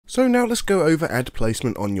So now let's go over ad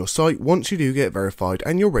placement on your site once you do get verified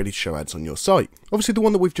and you're ready to show ads on your site. Obviously the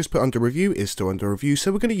one that we've just put under review is still under review,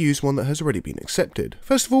 so we're going to use one that has already been accepted.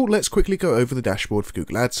 First of all, let's quickly go over the dashboard for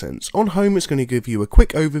Google AdSense. On home, it's going to give you a quick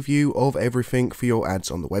overview of everything for your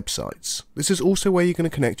ads on the websites. This is also where you're going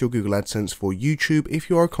to connect your Google AdSense for YouTube if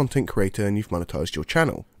you are a content creator and you've monetized your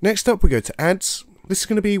channel. Next up, we go to ads. This is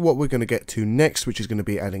going to be what we're going to get to next, which is going to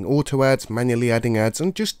be adding auto ads, manually adding ads,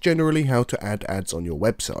 and just generally how to add ads on your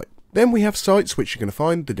website. Then we have sites, which you're going to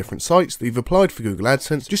find the different sites that you've applied for Google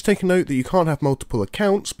AdSense. Just take a note that you can't have multiple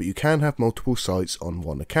accounts, but you can have multiple sites on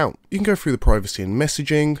one account. You can go through the privacy and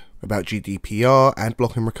messaging, about GDPR, ad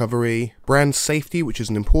blocking recovery, brand safety, which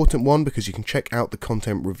is an important one because you can check out the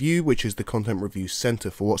content review, which is the content review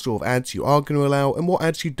center for what sort of ads you are going to allow and what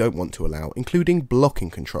ads you don't want to allow, including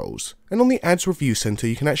blocking controls. And on the ads review center,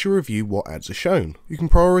 you can actually review what ads are shown. You can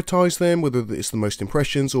prioritize them, whether it's the most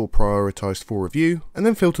impressions or prioritized for review, and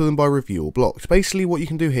then filter them by review or blocked. Basically, what you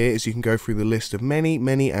can do here is you can go through the list of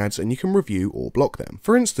many ads and you can review or block them.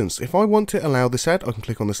 For instance, if I want to allow this ad, I can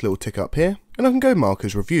click on this little tick up here, and I can go mark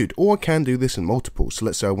as reviewed, or I can do this in multiple. So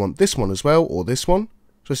let's say I want this one as well, or this one.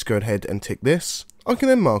 So let's go ahead and tick this. I can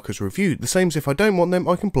then mark as reviewed. The same as if I don't want them,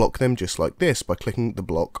 I can block them just like this by clicking the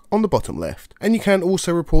block on the bottom left. And you can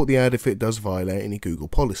also report the ad if it does violate any Google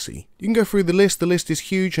policy. You can go through the list is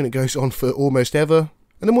huge and it goes on for almost ever.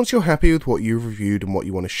 And then once you're happy with what you've reviewed and what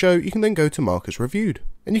you want to show, you can then go to mark as reviewed.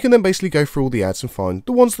 And you can then basically go through all the ads and find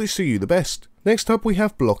the ones that suit you the best. Next up, we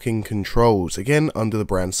have blocking controls, again under the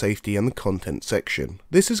brand safety and the content section.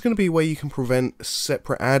 This is going to be where you can prevent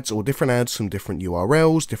separate ads or different ads from different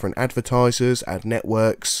URLs, different advertisers, ad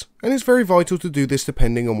networks. And it's very vital to do this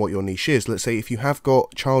depending on what your niche is. Let's say if you have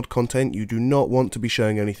got child content, you do not want to be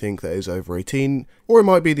showing anything that is over 18, or it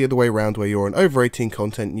might be the other way around where you're on over 18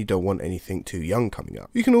 content and you don't want anything too young coming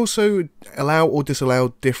up. You can also allow or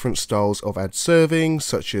disallow different styles of ad serving,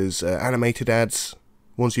 such as animated ads,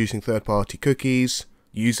 ones using third-party cookies,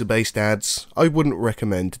 user-based ads. I wouldn't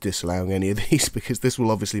recommend disallowing any of these because this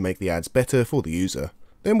will obviously make the ads better for the user.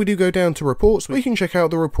 Then we do go down to reports, where you can check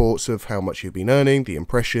out the reports of how much you've been earning, the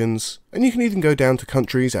impressions, and you can even go down to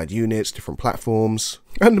countries, ad units, different platforms,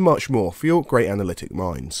 and much more for your great analytic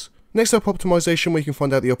minds. Next up, optimization, where you can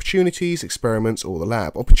find out the opportunities, experiments, or the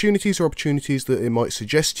lab. Opportunities are opportunities that it might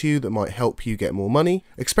suggest to you that might help you get more money.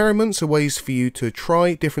 Experiments are ways for you to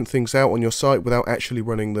try different things out on your site without actually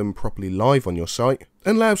running them properly live on your site.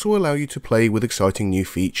 And labs will allow you to play with exciting new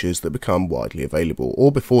features that become widely available, or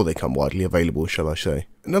before they become widely available, shall I say.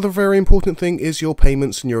 Another very important thing is your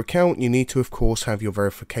payments and your account. You need to, of course, have your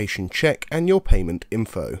verification check and your payment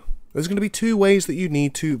info. There's going to be two ways that you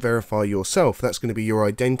need to verify yourself. That's going to be your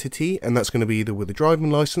identity, and that's going to be either with a driving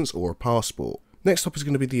license or a passport. Next up is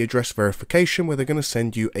going to be the address verification, where they're going to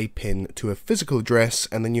send you a PIN to a physical address,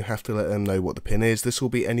 and then you have to let them know what the PIN is. This will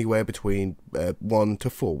be anywhere between 1 to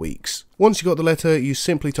 4 weeks. Once you got the letter, you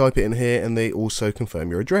simply type it in here, and they also confirm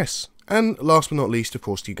your address. And last but not least, of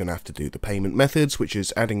course, you're going to have to do the payment methods, which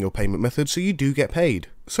is adding your payment method so you do get paid.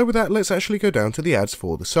 So with that, let's actually go down to the ads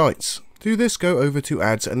for the sites. To do this, go over to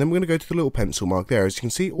ads, and then we're going to go to the little pencil mark there. As you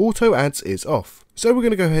can see, auto ads is off. So we're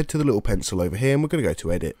going to go ahead to the little pencil over here, and we're going to go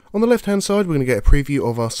to edit. On the left hand side, we're going to get a preview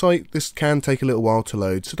of our site. This can take a little while to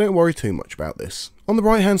load, so don't worry too much about this. On the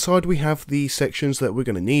right hand side, we have the sections that we're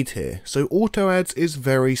going to need here. So auto ads is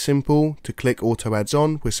very simple. To click auto ads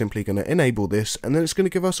on, we're simply going to enable this, and then it's going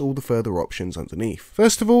to give us all the further options underneath.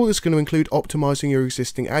 First of all, it's going to include optimizing your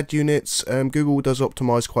existing ad units. Google does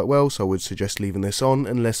optimize quite well, so I would suggest leaving this on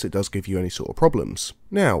unless it does give you any sort of problems.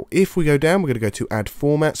 Now, if we go down, we're going to go to ad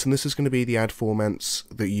formats, and this is going to be the ad formats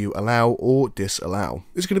that you allow or disallow.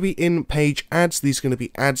 There's going to be in-page ads. These are going to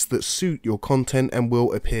be ads that suit your content and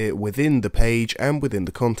will appear within the page and within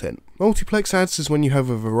the content. Multiplex ads is when you have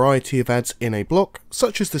a variety of ads in a block,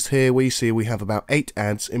 such as this here, where you see we have about 8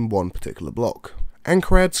 ads in one particular block.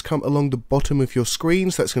 Anchor ads come along the bottom of your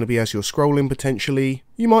screens. That's going to be as you're scrolling potentially.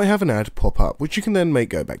 You might have an ad pop up, which you can then make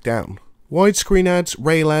go back down. Widescreen ads,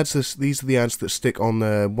 rail ads, these are the ads that stick on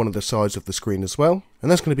one of the sides of the screen as well. And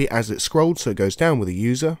that's going to be as it's scrolled, so it goes down with the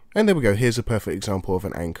user. And there we go, here's a perfect example of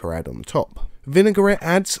an anchor ad on the top. Vinaigrette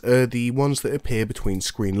ads are the ones that appear between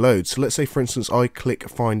screen loads. So let's say, for instance, I click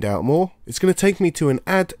find out more. It's going to take me to an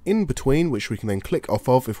ad in between, which we can then click off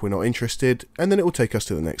of if we're not interested, and then it will take us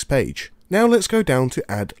to the next page. Now let's go down to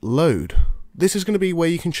ad load. This is going to be where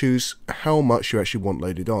you can choose how much you actually want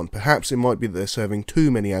loaded on. Perhaps it might be that they're serving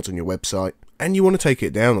too many ads on your website and you want to take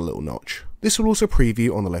it down a little notch. This will also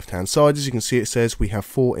preview on the left hand side. As you can see, it says we have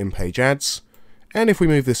 4 in-page ads, And if we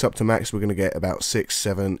move this up to max, we're going to get about 6,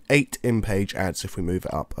 7, 8 in-page ads if we move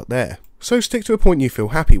it up there. So stick to a point you feel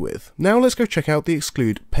happy with. Now let's go check out the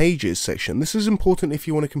exclude pages section. This is important if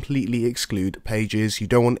you want to completely exclude pages. You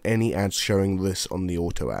don't want any ads showing this on the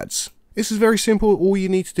auto ads. This is very simple. All you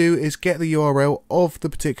need to do is get the URL of the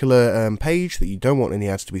particular page that you don't want any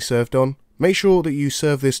ads to be served on. Make sure that you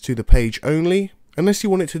serve this to the page only, unless you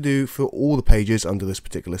want it to do for all the pages under this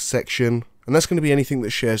particular section. And that's going to be anything that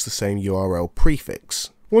shares the same URL prefix.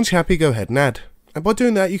 Once you're happy, go ahead and add. And by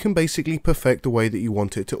doing that, you can basically perfect the way that you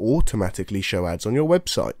want it to automatically show ads on your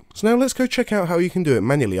website. So now let's go check out how you can do it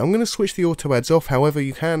manually. I'm going to switch the auto ads off. However,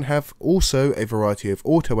 you can have also a variety of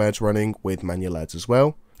auto ads running with manual ads as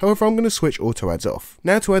well. However, I'm going to switch auto ads off.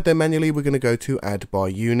 Now to add them manually, we're going to go to add by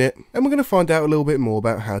unit, and we're going to find out a little bit more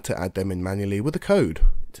about how to add them in manually with a code.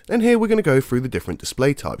 And here we're going to go through the different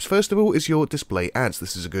display types. First of all is your display ads.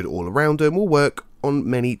 This is a good all-arounder and will work on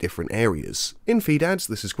many different areas. In-feed ads,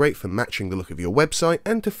 this is great for matching the look of your website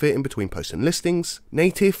and to fit in between posts and listings.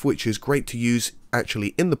 Native, which is great to use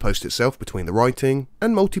actually in the post itself between the writing,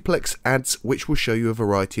 and multiplex ads, which will show you a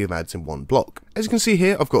variety of ads in one block. As you can see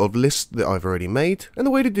here, I've got a list that I've already made, and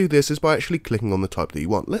the way to do this is by actually clicking on the type that you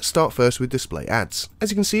want. Let's start first with display ads.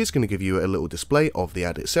 As you can see, it's going to give you a little display of the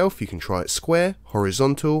ad itself. You can try it square,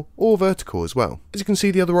 horizontal, or vertical as well. As you can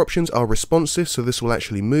see, the other options are responsive, so this will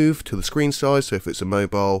actually move to the screen size, so if it's a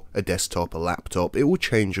mobile, a desktop, a laptop, it will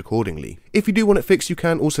change accordingly. If you do want it fixed, you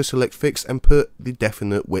can also select fixed and put the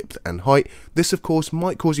definite width and height. This of course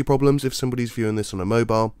might cause you problems if somebody's viewing this on a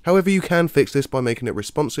mobile. However, you can fix this by making it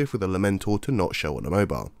responsive with Elementor to not show on a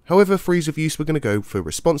mobile. However, for ease of use, we're going to go for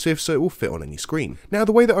responsive so it will fit on any screen. Now,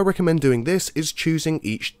 the way that I recommend doing this is choosing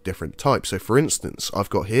each different type. So for instance, I've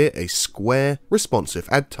got here a square responsive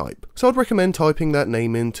ad type. So I'd recommend typing that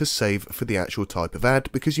name in to save for the actual type of ad,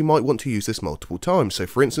 because you might want to use this multiple times. So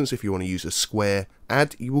for instance, if you want to use a square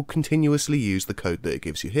ad, you will continuously use the code that it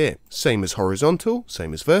gives you here. Same as horizontal,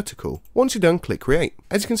 same as vertical. Once you're done, click create.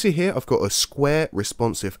 As you can see here, I've got a square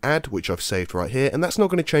responsive ad, which I've saved right here, and that's not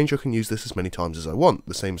going to change. I can use this as many times as I want.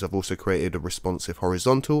 The same as I've also created a responsive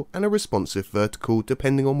horizontal and a responsive vertical,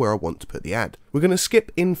 depending on where I want to put the ad. We're going to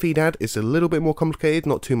skip in-feed ad. It's a little bit more complicated,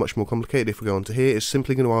 not too much more complicated. If we go onto here, it's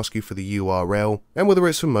simply going to ask you for the URL, and whether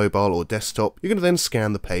it's for mobile or desktop, you're going to then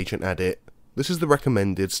scan the page and add it. This is the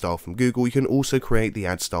recommended style from Google. You can also create the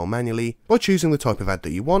ad style manually by choosing the type of ad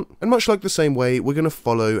that you want. And much like the same way, we're going to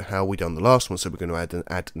follow how we done the last one. So we're going to add an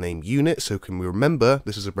ad name unit. So can we remember,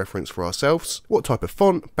 this is a reference for ourselves, what type of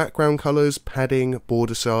font, background colors, padding,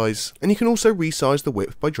 border size. And you can also resize the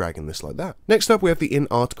width by dragging this like that. Next up, we have the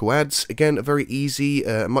in-article ads. Again, very easy,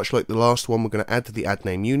 much like the last one, we're going to add to the ad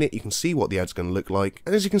name unit. You can see what the ad's going to look like.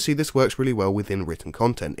 And as you can see, this works really well within written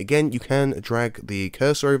content. Again, you can drag the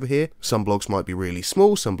cursor over here. Some blogs might be really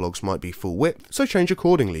small, some blogs might be full width, so change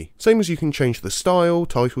accordingly. Same as you can change the style,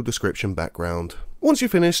 title, description, background. Once you're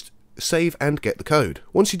finished, save and get the code.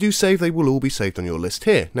 Once you do save, they will all be saved on your list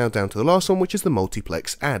here. Now down to the last one, which is the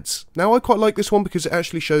multiplex ads. Now I quite like this one because it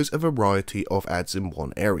actually shows a variety of ads in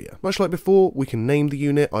one area. Much like before, we can name the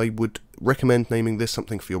unit. I would recommend naming this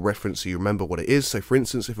something for your reference so you remember what it is. So for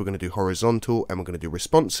instance, if we're going to do horizontal and we're going to do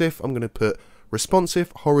responsive, I'm going to put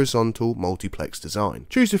responsive horizontal multiplex design.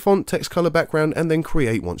 Choose your font, text, color, background, and then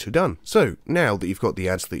create once you're done. So now that you've got the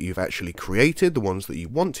ads that you've actually created, the ones that you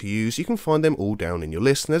want to use, you can find them all down in your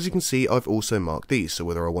list. And as you can see, I've also marked these. So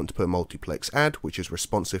whether I want to put a multiplex ad, which is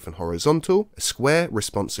responsive and horizontal, a square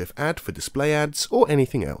responsive ad for display ads, or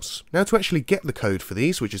anything else. Now to actually get the code for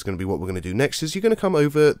these, which is going to be what we're going to do next, is you're going to come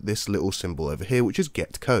over this little symbol over here, which is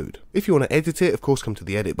get code. If you want to edit it, of course, come to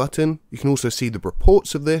the edit button. You can also see the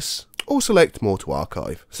reports of this, or select more to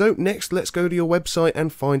archive. So next, let's go to your website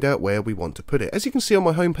and find out where we want to put it. As you can see on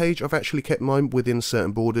my homepage, I've actually kept mine within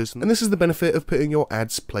certain borders, and this is the benefit of putting your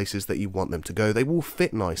ads places that you want them to go. They will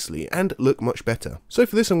fit nicely and look much better. So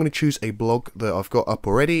for this, I'm going to choose a blog that I've got up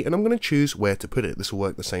already, and I'm going to choose where to put it. This will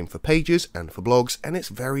work the same for pages and for blogs, and it's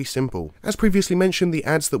very simple. As previously mentioned, the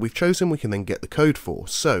ads that we've chosen, we can then get the code for.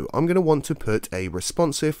 So I'm going to want to put a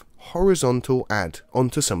responsive horizontal ad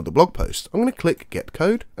onto some of the blog posts. I'm going to click get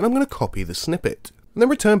code, and I'm going to copy the snippet, and then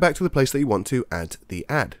return back to the place that you want to add the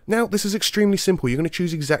ad. Now this is extremely simple. You're going to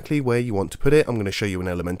choose exactly where you want to put it. I'm going to show you an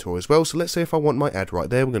Elementor as well. So let's say if I want my ad right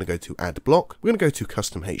there, we're going to go to add block, we're going to go to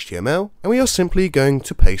custom HTML, and we are simply going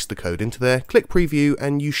to paste the code into there, click preview,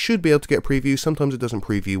 and you should be able to get a preview. Sometimes it doesn't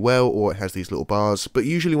preview well, or it has these little bars, but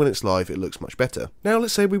usually when it's live it looks much better. Now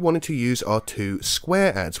let's say we wanted to use our two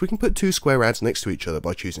square ads. We can put two square ads next to each other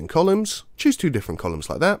by choosing columns. Choose two different columns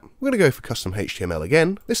like that. We're going to go for custom HTML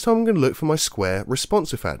again. This time I'm going to look for my square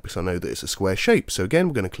responsive ad because I know that it's a square shape. So again,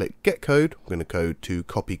 we're going to click get code. We're going to go to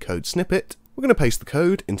copy code snippet. We're going to paste the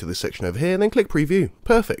code into this section over here and then click preview.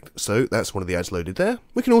 Perfect. So that's one of the ads loaded there.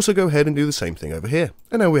 We can also go ahead and do the same thing over here.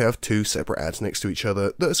 And now we have two separate ads next to each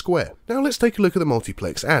other that are square. Now let's take a look at the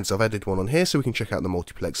multiplex ads. I've added one on here so we can check out the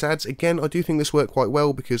multiplex ads. Again, I do think this worked quite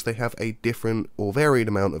well because they have a different or varied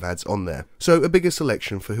amount of ads on there. So a bigger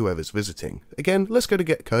selection for whoever's visiting. Again, let's go to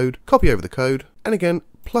get code, copy over the code, and again,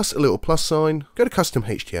 plus a little plus sign, go to custom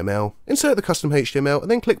HTML, insert the custom HTML,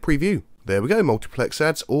 and then click preview. There we go, multiplex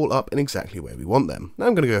ads all up in exactly where we want them. Now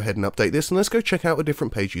I'm going to go ahead and update this and let's go check out a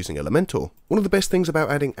different page using Elementor. One of the best things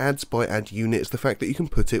about adding ads by ad unit is the fact that you can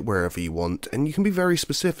put it wherever you want and you can be very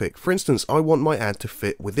specific. For instance, I want my ad to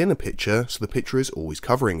fit within a picture so the picture is always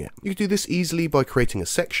covering it. You can do this easily by creating a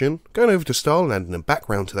section, going over to style and adding a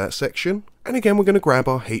background to that section. And again, we're going to grab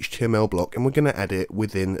our HTML block and we're going to add it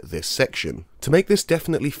within this section. To make this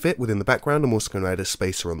definitely fit within the background, I'm also going to add a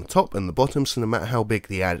spacer on the top and the bottom, so no matter how big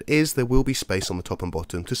the ad is, there will be space on the top and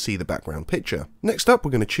bottom to see the background picture. Next up,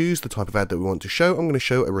 we're going to choose the type of ad that we want to show. I'm going to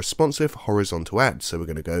show a responsive horizontal ad. So we're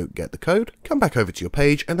going to go get the code, come back over to your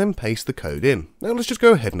page, and then paste the code in. Now let's just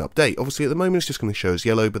go ahead and update. Obviously at the moment it's just going to show as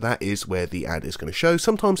yellow, but that is where the ad is going to show.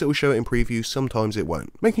 Sometimes it will show it in preview, sometimes it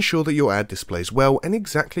won't. Making sure that your ad displays well and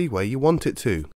exactly where you want it to.